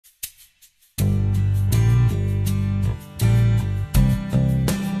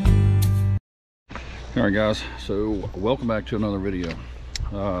All right guys, so welcome back to another video.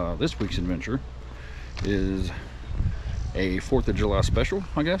 This week's adventure is a 4th of July special,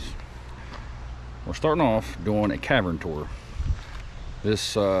 I guess. We're starting off doing a cavern tour.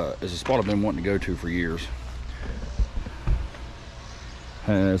 This is a spot I've been wanting to go to for years.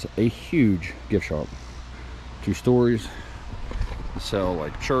 Has a huge gift shop, 2 stories. They sell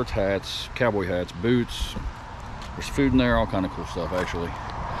like shirts, hats, cowboy hats, boots. There's food in there, all kind of cool stuff actually.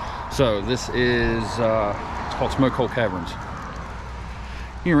 So this is it's called Smoke Hole Caverns.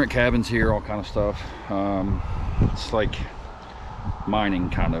 You can rent cabins here, all kind of stuff. It's like mining,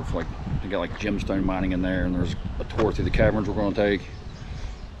 kind of like they got like gemstone mining in there, and there's a tour through the caverns we're going to take.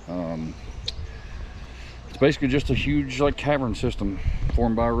 It's basically just a huge like cavern system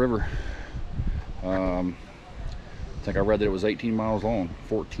formed by a river. I think I read that it was 18 miles long,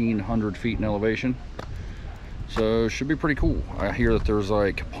 1,400 feet in elevation. So it should be pretty cool. I hear that there's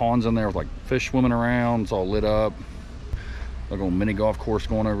like ponds in there with like fish swimming around. It's all lit up. Like a little mini golf course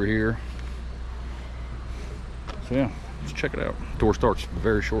going over here. So yeah, let's check it out. Tour starts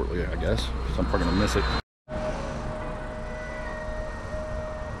very shortly, I guess. So I'm probably gonna miss it.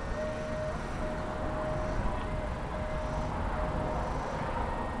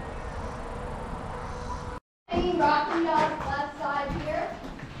 Rocking down the left side here.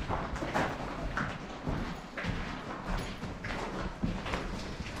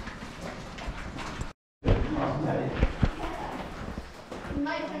 You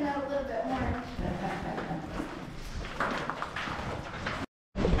might turn out a little bit more.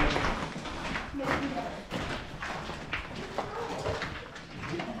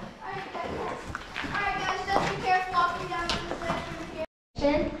 Alright guys, just be careful walking down to this ledge from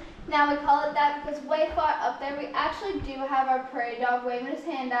here. Now we call it that because way far up there we actually do have our prairie dog waving his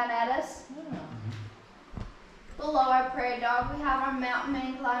hand down at us. Below our prairie dog we have our mountain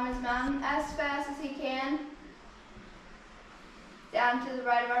man climbing his mountain as fast as he can. Down to the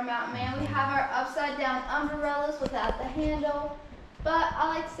right of our mountain man we have our upside down umbrellas without the handle. But I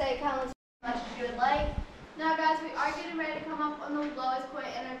like to say it kind of looks as much as you would like. Now guys, we are getting ready to come up on the lowest point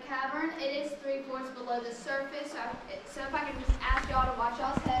in our cavern. It is 3/4 below the surface, so if I can just ask y'all to watch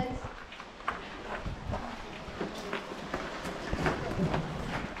y'all's heads.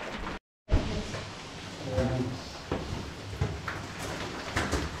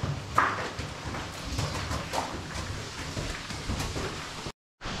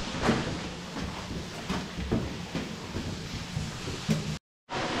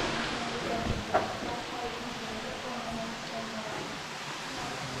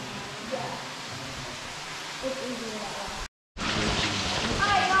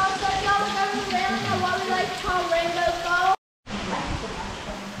 Alright y'all, so if y'all look over the railing at what we like to call Rainbow Falls.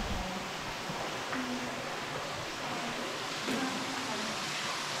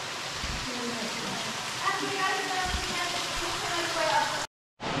 After you guys are done looking at this, you can like way up.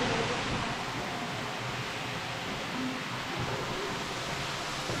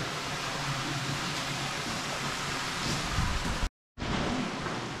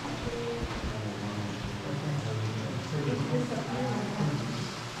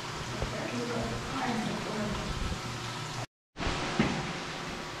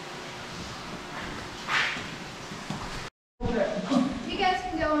 You guys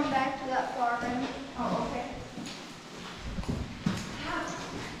can go on back to that far room. Oh, okay.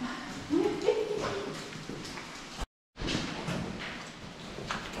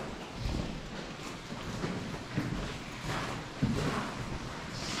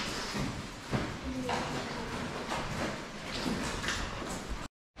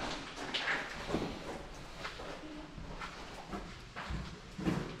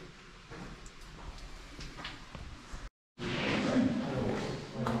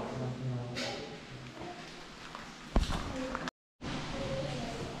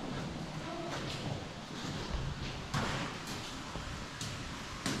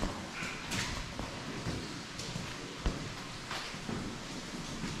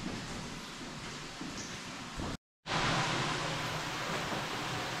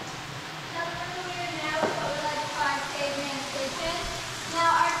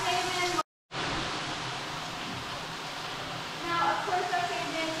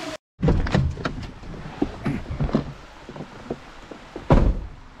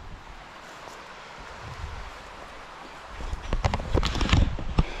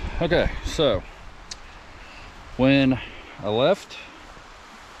 Okay, so when I left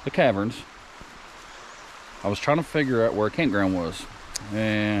the caverns, I was trying to figure out where a campground was,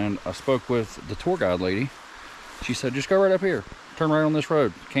 and I spoke with the tour guide lady. She said, just go right up here, turn right on this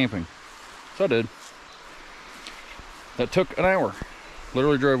road, camping. So I did. That took an hour.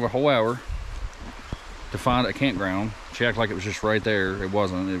 Literally drove a whole hour to find a campground. She acted like it was just right there. It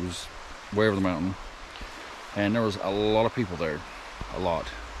wasn't. It was way over the mountain. And there was a lot of people there. A lot.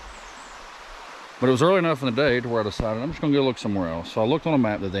 But it was early enough in the day to where I decided I'm just going to go look somewhere else. So I looked on a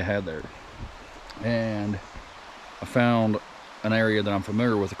map that they had there. And I found an area that I'm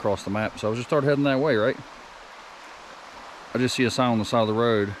familiar with across the map. So I just started heading that way, right? I just see a sign on the side of the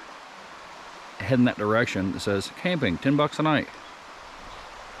road heading that direction that says camping, $10 a night.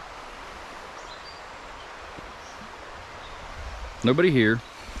 Nobody here.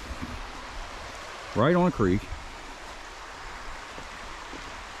 Right on a creek.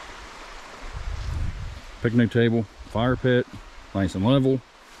 Picnic table, fire pit, nice and level.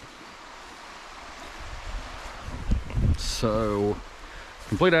 So,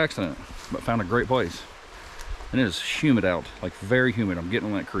 complete accident, but found a great place. And it is humid out, like very humid. I'm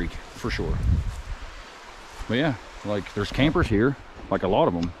getting on that creek for sure. But yeah, like there's campers here, like a lot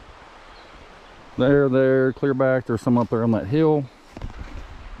of them. There, clear back. There's some up there on that hill.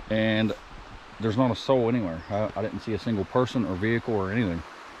 And there's not a soul anywhere. I didn't see a single person or vehicle or anything.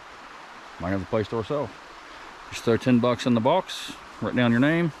 Might have the place to ourselves. Just throw $10 in the box, write down your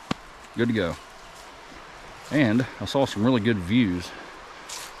name, good to go. And I saw some really good views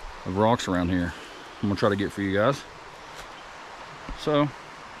of rocks around here. I'm gonna try to get for you guys. So,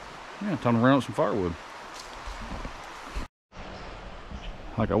 yeah, time to round up some firewood.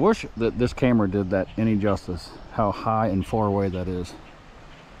 Like, I wish that this camera did that any justice, how high and far away that is.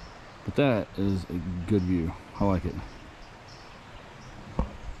 But that is a good view. I like it.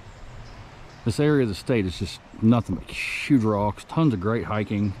 This area of the state is just nothing but huge rocks, tons of great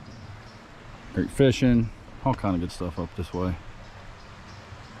hiking, great fishing, all kind of good stuff up this way.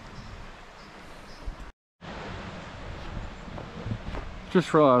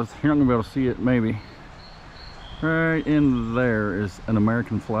 Just realized you're not gonna be able to see it, maybe. Right in there is an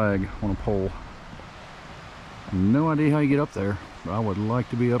American flag on a pole. No idea how you get up there, but I would like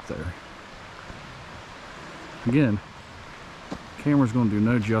to be up there. Again, camera's gonna do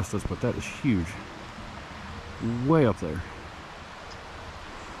no justice, but that is huge. Way up there.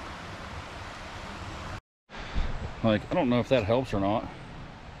 Like, I don't know if that helps or not.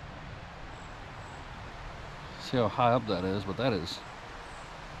 See how high up that is, but that is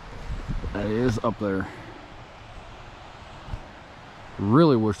up there.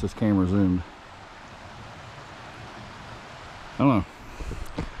 Really wish this camera zoomed. I don't know.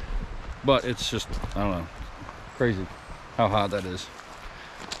 But it's just, I don't know, crazy how high that is.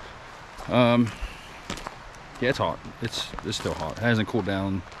 Yeah, it's hot. It's still hot. It hasn't cooled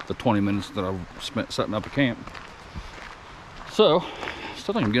down the 20 minutes that I've spent setting up a camp. So,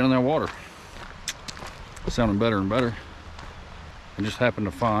 still think I'm getting in that water. It's sounding better and better. I just happened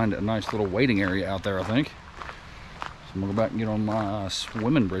to find a nice little waiting area out there, I think. So I'm gonna go back and get on my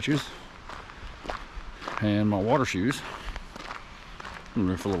swimming breeches and my water shoes. I'm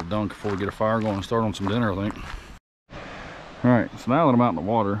gonna go for a little dunk before we get a fire going and start on some dinner, I think. All right, so now that I'm out in the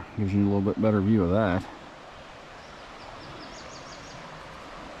water, gives you a little bit better view of that.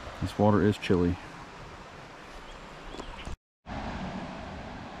 This water is chilly.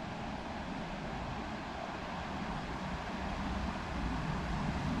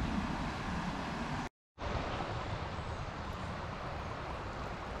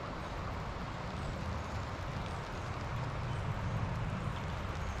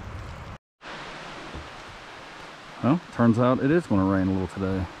 Well, turns out it is going to rain a little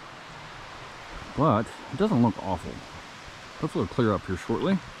today, but it doesn't look awful. Hopefully it'll clear up here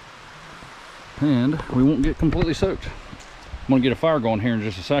shortly, and we won't get completely soaked. I'm going to get a fire going here in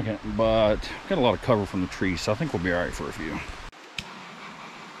just a second, but I've got a lot of cover from the trees, so I think we'll be all right for a few.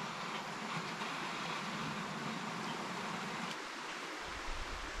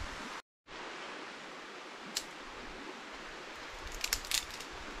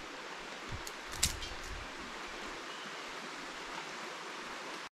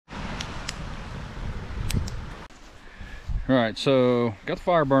 All right, so got the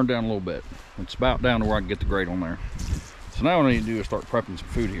fire burned down a little bit. It's about down to where I can get the grate on there. So now what I need to do is start prepping some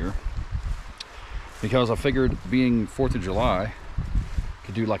food here, because I figured, being 4th of July,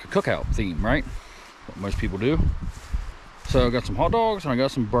 could do like a cookout theme, right? What most people do. So I got some hot dogs and I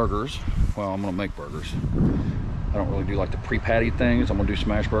got some burgers. Well, I'm gonna make burgers. I don't really do like the pre-patty things. I'm gonna do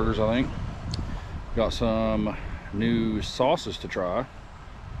smash burgers, I think. Got some new sauces to try.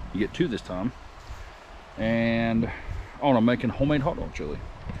 You get 2 this time. And oh, I'm making homemade hot dog chili.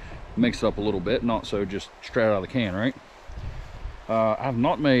 Mix it up a little bit, not so just straight out of the can, right? I've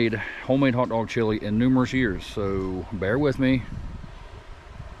not made homemade hot dog chili in numerous years, so bear with me.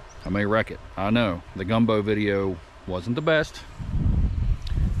 I may wreck it. I know the gumbo video wasn't the best.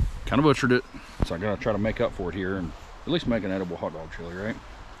 Kind of butchered it. It's So I gotta try to make up for it here and at least make an edible hot dog chili, right?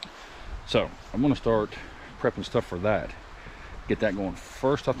 So I'm gonna start prepping stuff for that. Get that going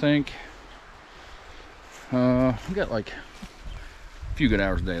first, I think. We got like a few good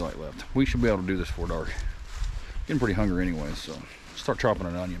hours of daylight left. We should be able to do this before dark. Getting pretty hungry anyway, so start chopping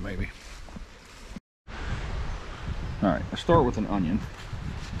an onion maybe. All right, let's start with an onion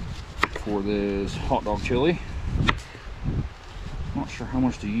for this hot dog chili. Not sure how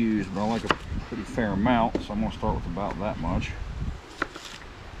much to use, but I like a pretty fair amount, so I'm gonna start with about that much.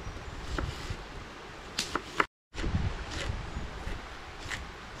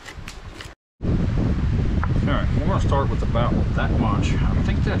 All right, we're gonna start with about that much. I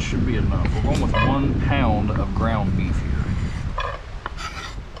think that should be enough. We're going with 1 pound of ground beef here.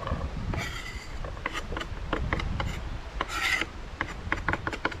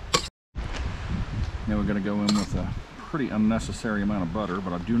 Now we're going to go in with a pretty unnecessary amount of butter,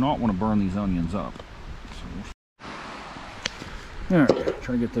 but I do not want to burn these onions up. So, all right,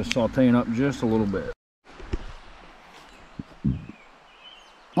 try to get this sauteing up just a little bit.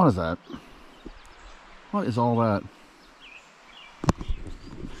 What is that? What is all that?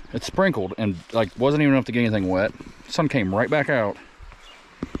 It's sprinkled and like wasn't even enough to get anything wet. Sun came right back out.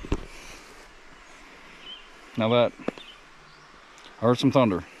 Now that, I heard some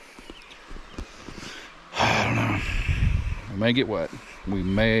thunder. I don't know. We may get wet. We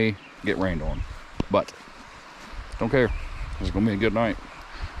may get rained on. But don't care. It's gonna be a good night.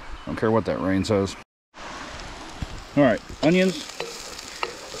 Don't care what that rain says. Alright, onions.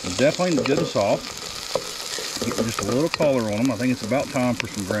 Definitely good and soft. Getting just a little color on them. I think it's about time for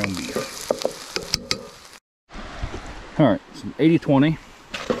some ground beef. Alright, some 80-20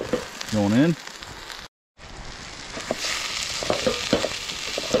 going in.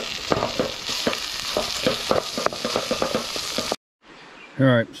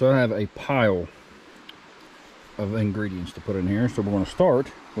 Alright, so I have a pile of ingredients to put in here. So we're going to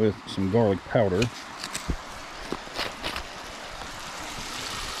start with some garlic powder.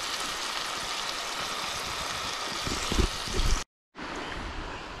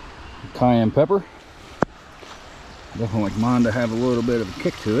 Cayenne pepper. Definitely like mine to have a little bit of a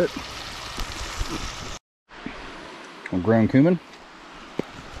kick to it. Some ground cumin.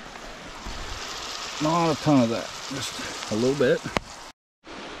 Not a ton of that, just a little bit.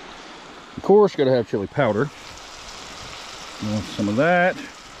 Of course, you gotta have chili powder. Some of that.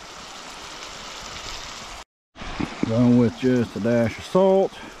 Going with just a dash of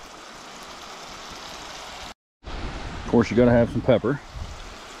salt. Of course, you gotta have some pepper.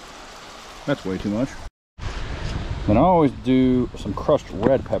 That's way too much. And I always do some crushed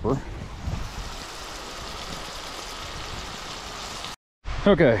red pepper.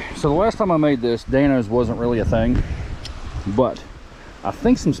 Okay, so the last time I made this, Dano's wasn't really a thing, but I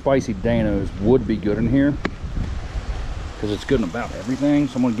think some spicy Dano's would be good in here because it's good in about everything.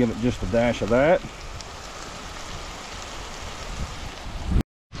 So I'm gonna give it just a dash of that.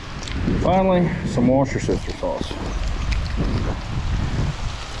 Finally, some Worcestershire sauce.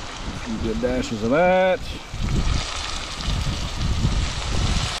 Some good dashes of that.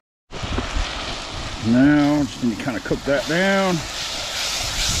 Now, just need to kind of cook that down.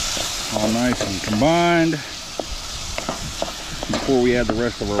 All nice and combined before we add the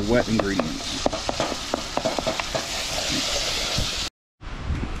rest of our wet ingredients.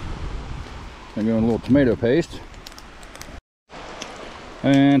 I'm going a little tomato paste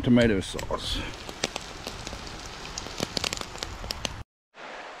and tomato sauce.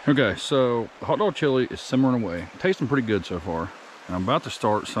 Okay, so the hot dog chili is simmering away. Tasting pretty good so far. And I'm about to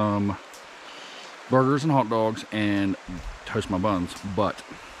start some burgers and hot dogs and toast my buns, but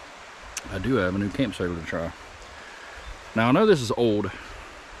I do have a new camp soda to try. Now I know this is older.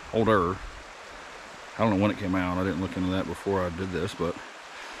 I don't know when it came out. I didn't look into that before I did this, but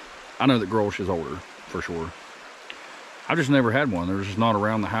I know that Grolsch is older for sure. I just never had one. They're just not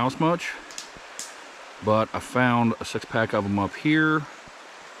around the house much. But I found a 6-pack of them up here.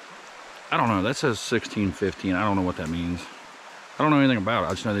 I don't know. That says 16.15. I don't know what that means. I don't know anything about it.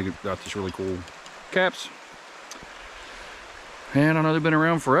 I just know they got this really cool caps. And I know they've been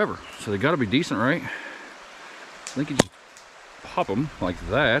around forever, so they got to be decent, right? I think you just pop them like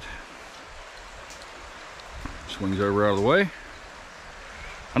that. Swings over out of the way.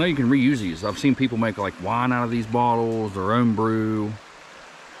 I know you can reuse these. I've seen people make like wine out of these bottles, their own brew,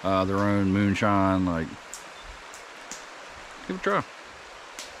 their own moonshine. Like, give it a try.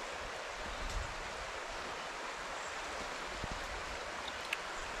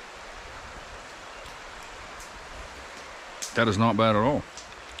 That is not bad at all.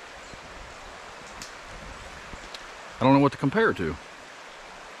 I don't know what to compare it to.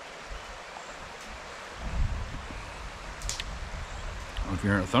 if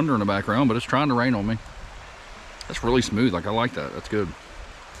you're hearing thunder in the background, but it's trying to rain on me. That's really smooth. Like, I like that. That's good.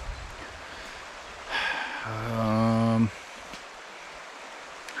 I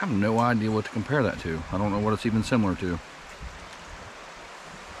have no idea what to compare that to. I don't know what it's even similar to.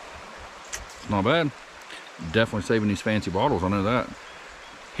 It's not bad. Definitely saving these fancy bottles, I know that.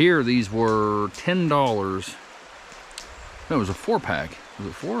 Here, these were $10. No, it was a 4-pack. Was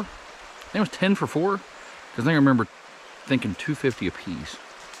it 4? I think it was 10 for 4. Because I remember thinking $2.50 a piece.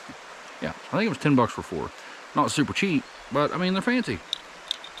 Yeah, I think it was 10 bucks for 4. Not super cheap, but I mean, they're fancy.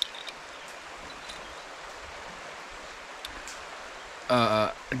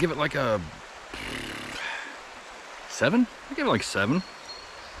 I give it like a 7. I give it like 7.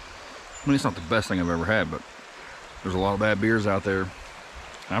 I mean, it's not the best thing I've ever had, but there's a lot of bad beers out there.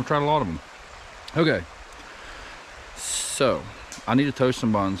 I've tried a lot of them. Okay, so I need to toast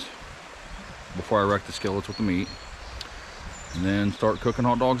some buns before I wreck the skillets with the meat, and then start cooking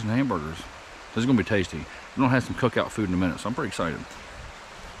hot dogs and hamburgers. This is gonna be tasty. We're gonna have some cookout food in a minute, so I'm pretty excited.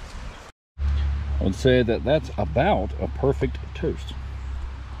 I would say that that's about a perfect toast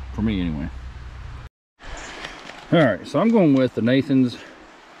for me, anyway. All right, so I'm going with the Nathan's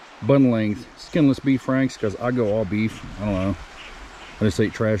bun length skinless beef franks because I go all beef. I don't know. I just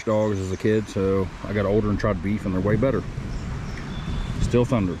ate trash dogs as a kid, so I got older and tried beef, and they're way better. Still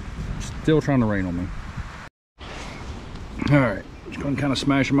thunder. Still trying to rain on me. All right, just gonna kind of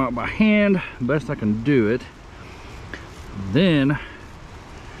smash them out by hand, best I can do it. Then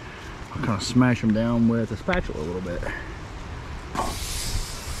I'll kind of smash them down with a spatula a little bit.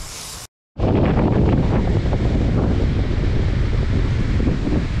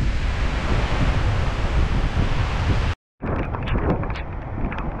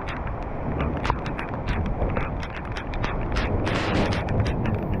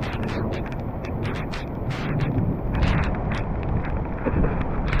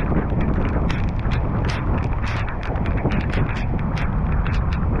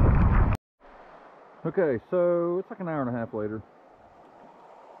 Okay, so it's like an hour and a half later.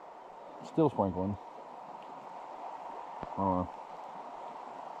 Still sprinkling.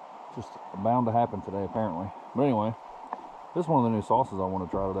 Just bound to happen today, apparently. But anyway, this is one of the new sauces I want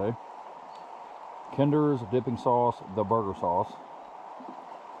to try today. Kinder's dipping sauce, the burger sauce.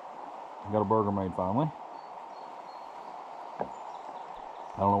 Got a burger made finally.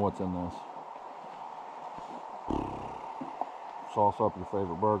 I don't know what's in this. Sauce up your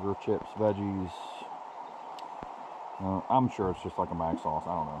favorite burger, chips, veggies. I'm sure it's just like a mac sauce.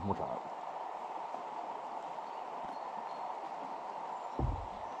 I don't know. We'll try it.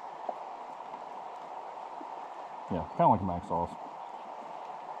 Yeah, kind of like a mac sauce.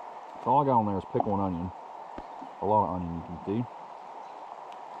 So all I got on there is pickle and onion. A lot of onion, you can see.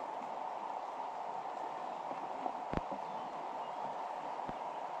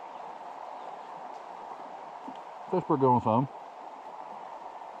 Tastes pretty good on its own.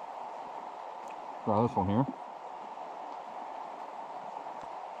 Try this one here.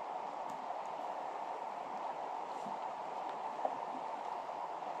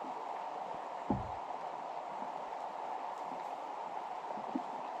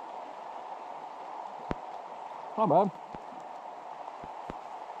 Not bad.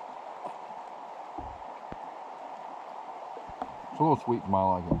 It's a little sweet for my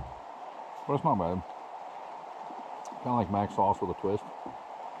liking, but it's not bad. Kind of like mac sauce with a twist.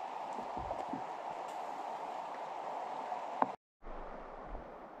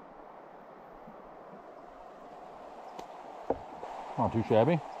 Not too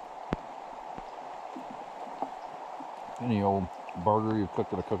shabby. Any old burger you've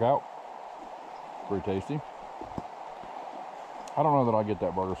cooked at a cookout. Pretty tasty. I don't know that I get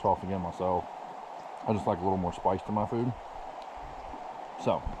that burger sauce again myself. I just like a little more spice to my food.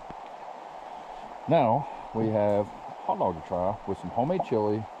 So, now we have hot dog to try with some homemade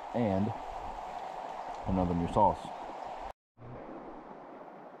chili and another new sauce.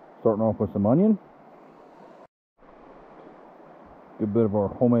 Starting off with some onion. Good bit of our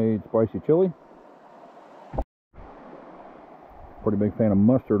homemade spicy chili. Pretty big fan of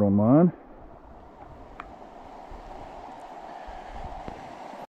mustard on mine.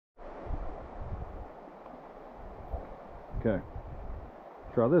 Okay,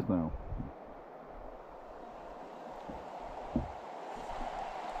 try this now.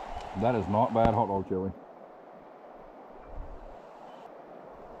 That is not bad hot dog chili.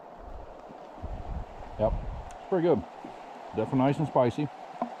 Yep, it's pretty good. Definitely nice and spicy.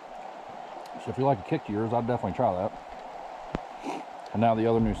 So if you like a kick to yours, I'd definitely try that. And now the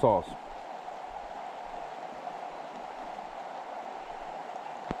other new sauce.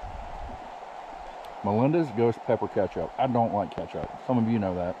 Melinda's Ghost Pepper Ketchup. I don't like ketchup. Some of you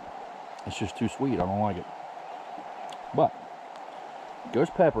know that. It's just too sweet. I don't like it. But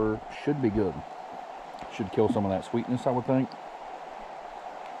Ghost Pepper should be good. Should kill some of that sweetness, I would think.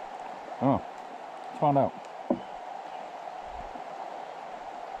 Oh, let's find out.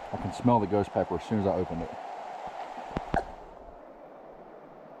 I can smell the Ghost Pepper as soon as I opened it.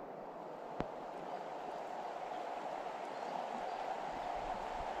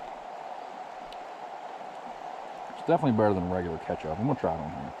 It's definitely better than regular ketchup. I'm gonna try it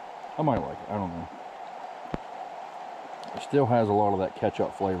on here. I might like it, I don't know. It still has a lot of that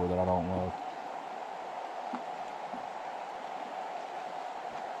ketchup flavor that I don't love.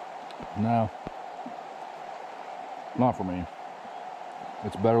 No, not for me.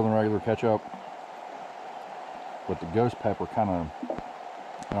 It's better than regular ketchup, but the Ghost Pepper kind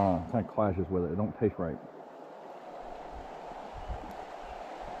of clashes with it. It don't taste right.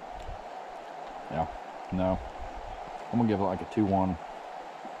 Yeah, no. I'm gonna give it like a 2-1.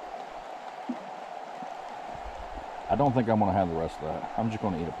 I don't think I'm gonna have the rest of that. I'm just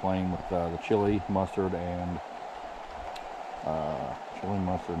gonna eat it plain with the chili, mustard, and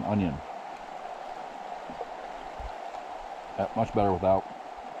onion. Much better without.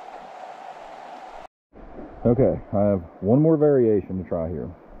 Okay, I have one more variation to try here.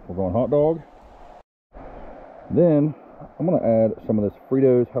 We're going hot dog. Then I'm gonna add some of this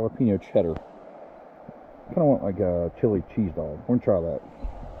Fritos jalapeno cheddar. I kind of want like a chili cheese dog. We're gonna try that.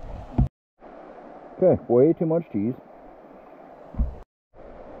 Okay, way too much cheese.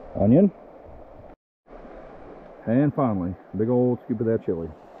 Onion. And finally, big old scoop of that chili.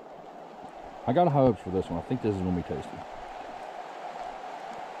 I got high hopes for this one. I think this is gonna be tasty.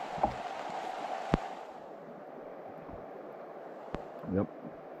 Yep.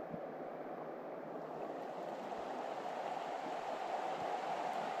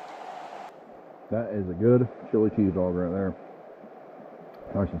 That is a good chili cheese dog right there.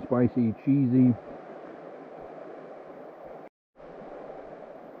 Nice and spicy, cheesy.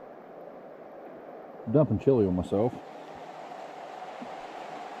 Dumping chili on myself.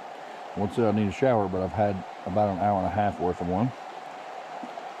 Won't say I need a shower, but I've had about an hour and a half worth of one.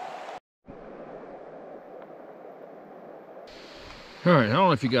 Alright, I don't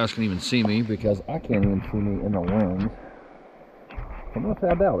know if you guys can even see me because I can't even see me in the lens. I'm gonna say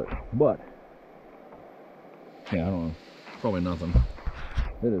I doubt it, but yeah, I don't know. Probably nothing.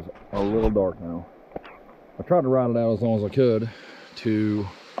 It is a little dark now. I tried to ride it out as long as I could to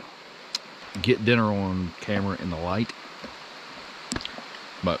get dinner on camera in the light,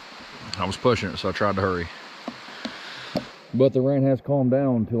 but I was pushing it, so I tried to hurry. But the rain has calmed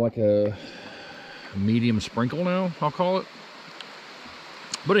down to like a medium sprinkle now, I'll call it.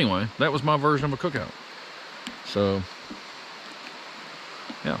 But anyway, that was my version of a cookout. So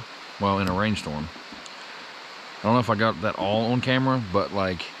yeah, well, in a rainstorm. I don't know if I got that all on camera, but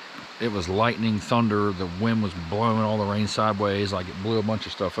like it was lightning, thunder, the wind was blowing all the rain sideways, like it blew a bunch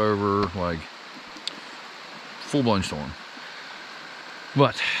of stuff over, like full-blown storm.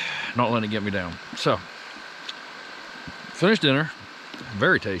 But not letting it get me down. So finished dinner.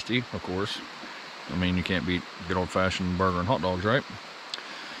 Very tasty, of course. I mean, you can't beat good old-fashioned burger and hot dogs, right?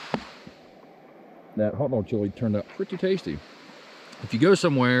 That hot dog chili turned out pretty tasty. If you go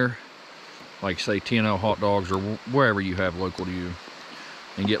somewhere like say T&L Hot Dogs or wherever you have local to you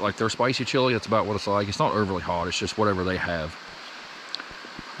and get like their spicy chili, that's about what it's like. It's not overly hot, it's just whatever they have,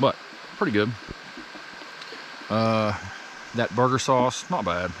 but pretty good. That burger sauce, not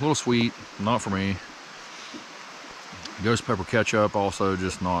bad, a little sweet, not for me. Ghost pepper ketchup, also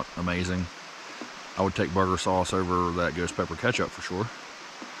just not amazing. I would take burger sauce over that ghost pepper ketchup for sure.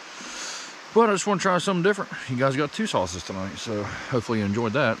 But I just want to try something different. You guys got 2 sauces tonight, so hopefully you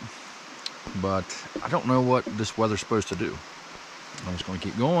enjoyed that. But I don't know what this weather's supposed to do. I'm just going to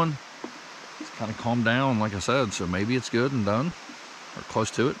keep going. It's kind of calmed down, like I said, so maybe it's good and done, or close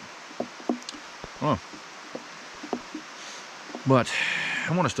to it. Oh. But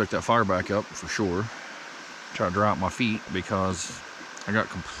I want to stick that fire back up for sure. Try to dry out my feet because I got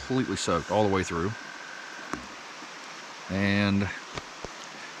completely soaked all the way through. And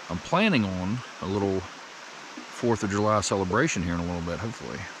I'm planning on a little 4th of July celebration here in a little bit,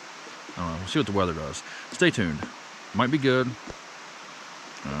 hopefully. I don't know, we'll see what the weather does. Stay tuned. Might be good.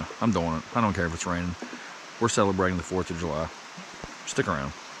 I'm doing it. I don't care if it's raining. We're celebrating the 4th of July. Stick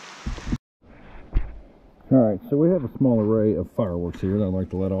around. Alright, so we have a small array of fireworks here that I'd like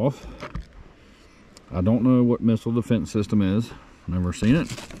to let off. I don't know what missile defense system is. Never seen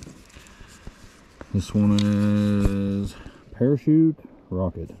it. This one is parachute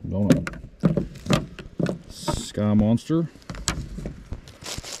rocket. Don't know. Sky monster.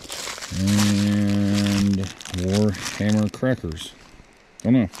 And Warhammer crackers.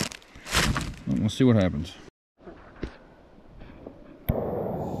 Don't know. Let's see what happens.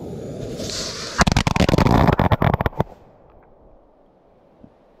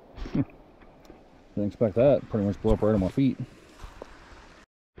 Didn't expect that. Pretty much blew up right on my feet.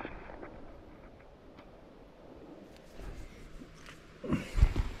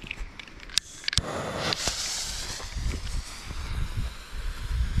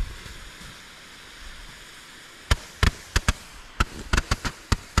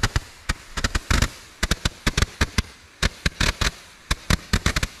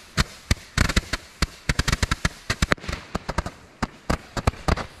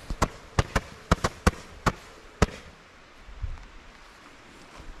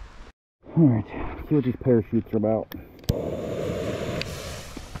 Alright, see what these parachutes are about.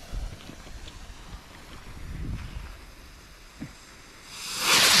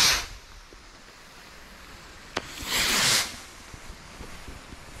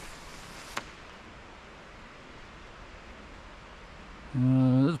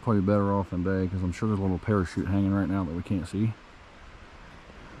 This is probably better off than day because I'm sure there's a little parachute hanging right now that we can't see.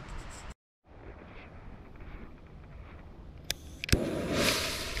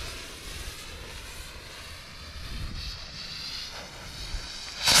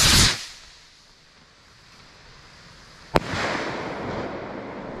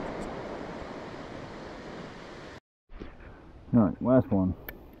 Alright, last one.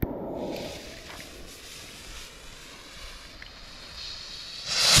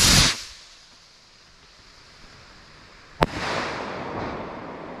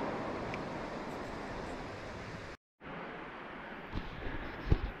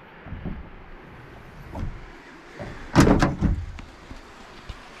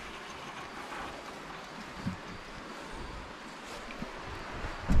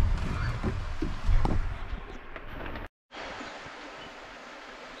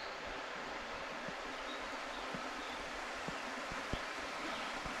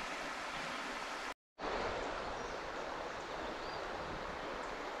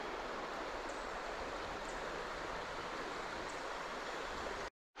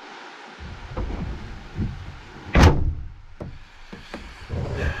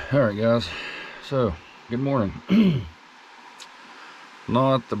 Alright guys, so good morning.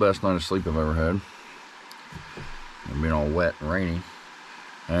 Not the best night of sleep I've ever had. It's been all wet and rainy.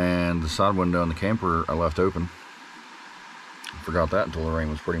 And the side window in the camper I left open. Forgot that until the rain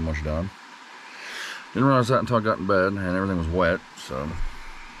was pretty much done. Didn't realize that until I got in bed and everything was wet, so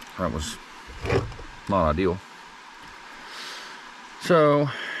that was not ideal. So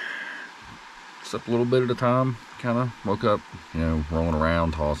slept a little bit at a time, kind of woke up, you know, rolling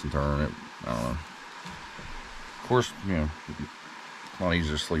around, toss and turn. I don't know. Of course, you know, it's not easy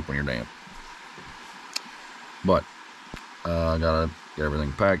to sleep when you're damp. But I gotta get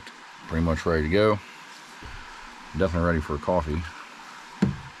everything packed, pretty much ready to go. Definitely ready for a coffee.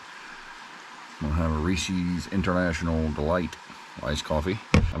 I'm gonna have a Reese's International Delight iced coffee.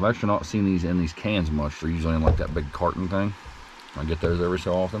 I've actually not seen these in these cans much. They're usually in like that big carton thing. I get those every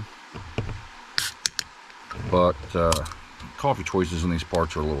so often. But coffee choices in these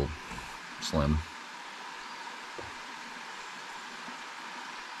parts are a little slim.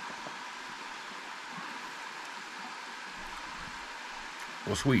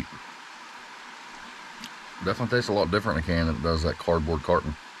 Well, sweet. Definitely tastes a lot different in a can than it does that cardboard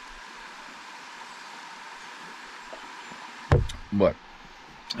carton. But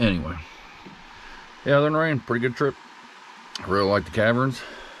anyway, yeah, other than rain, pretty good trip. I really like the caverns.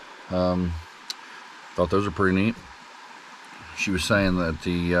 Thought those are pretty neat. She was saying that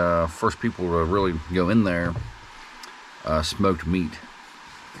the first people to really go in there smoked meat.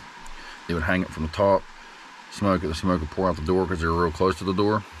 They would hang it from the top, smoke it. The smoke would pour out the door because they were real close to the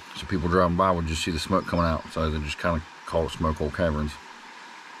door. So people driving by would just see the smoke coming out. So they just kind of call it Smoke Hole Caverns.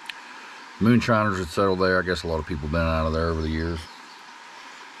 Moonshiners had settled there. I guess a lot of people have been out of there over the years.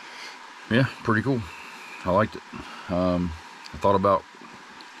 Yeah, pretty cool. I liked it. I thought about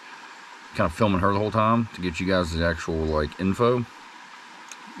kind of filming her the whole time to get you guys the actual like info,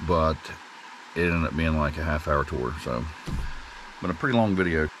 but it ended up being like a half-hour tour. So, but a pretty long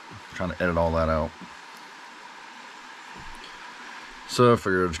video. Trying to edit all that out. So I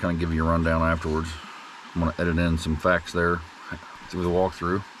figured I'd just kind of give you a rundown afterwards. I'm going to edit in some facts there through the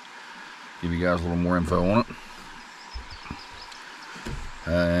walkthrough. Give you guys a little more info on it.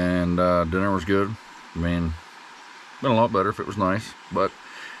 And dinner was good. I mean, been a lot better if it was nice. But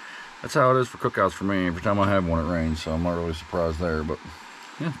that's how it is for cookouts for me. Every time I have one it rains. So I'm not really surprised there. But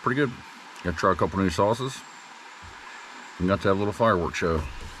yeah, pretty good. Got to try a couple new sauces. And got to have a little fireworks show.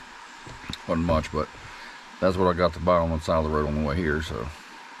 wasn't much, but that's what I got to buy on the side of the road on the way here. So,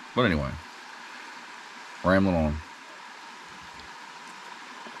 but anyway, rambling on.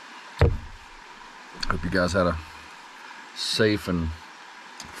 Hope you guys had a safe and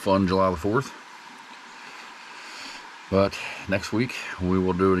fun July the 4th. But next week we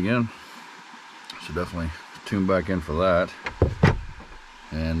will do it again. So definitely tune back in for that.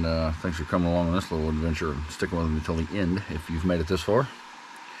 And thanks for coming along on this little adventure and sticking with me until the end if you've made it this far.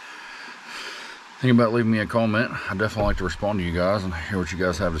 Think about leaving me a comment. I definitely like to respond to you guys and hear what you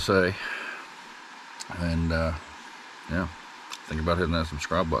guys have to say. And yeah, think about hitting that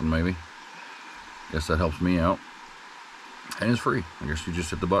subscribe button maybe. Guess that helps me out. And it's free. I guess you just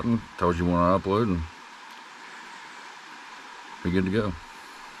hit the button, tells you when I upload, and be good to go.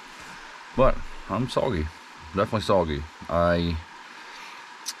 But I'm soggy. Definitely soggy. I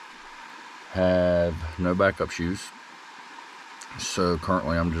have no backup shoes. So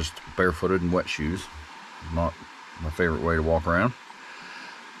currently I'm just barefooted in wet shoes. Not my favorite way to walk around.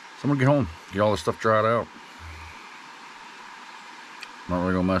 So I'm gonna get home, get all this stuff dried out. Not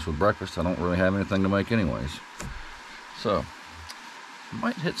really gonna mess with breakfast. I don't really have anything to make anyways. So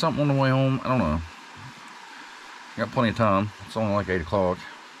might hit something on the way home. I don't know. Got plenty of time. It's only like 8 o'clock.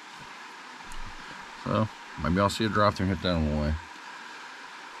 So maybe I'll see a drive-thru and hit that on the way.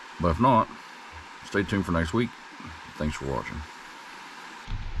 But if not, stay tuned for next week. Thanks for watching.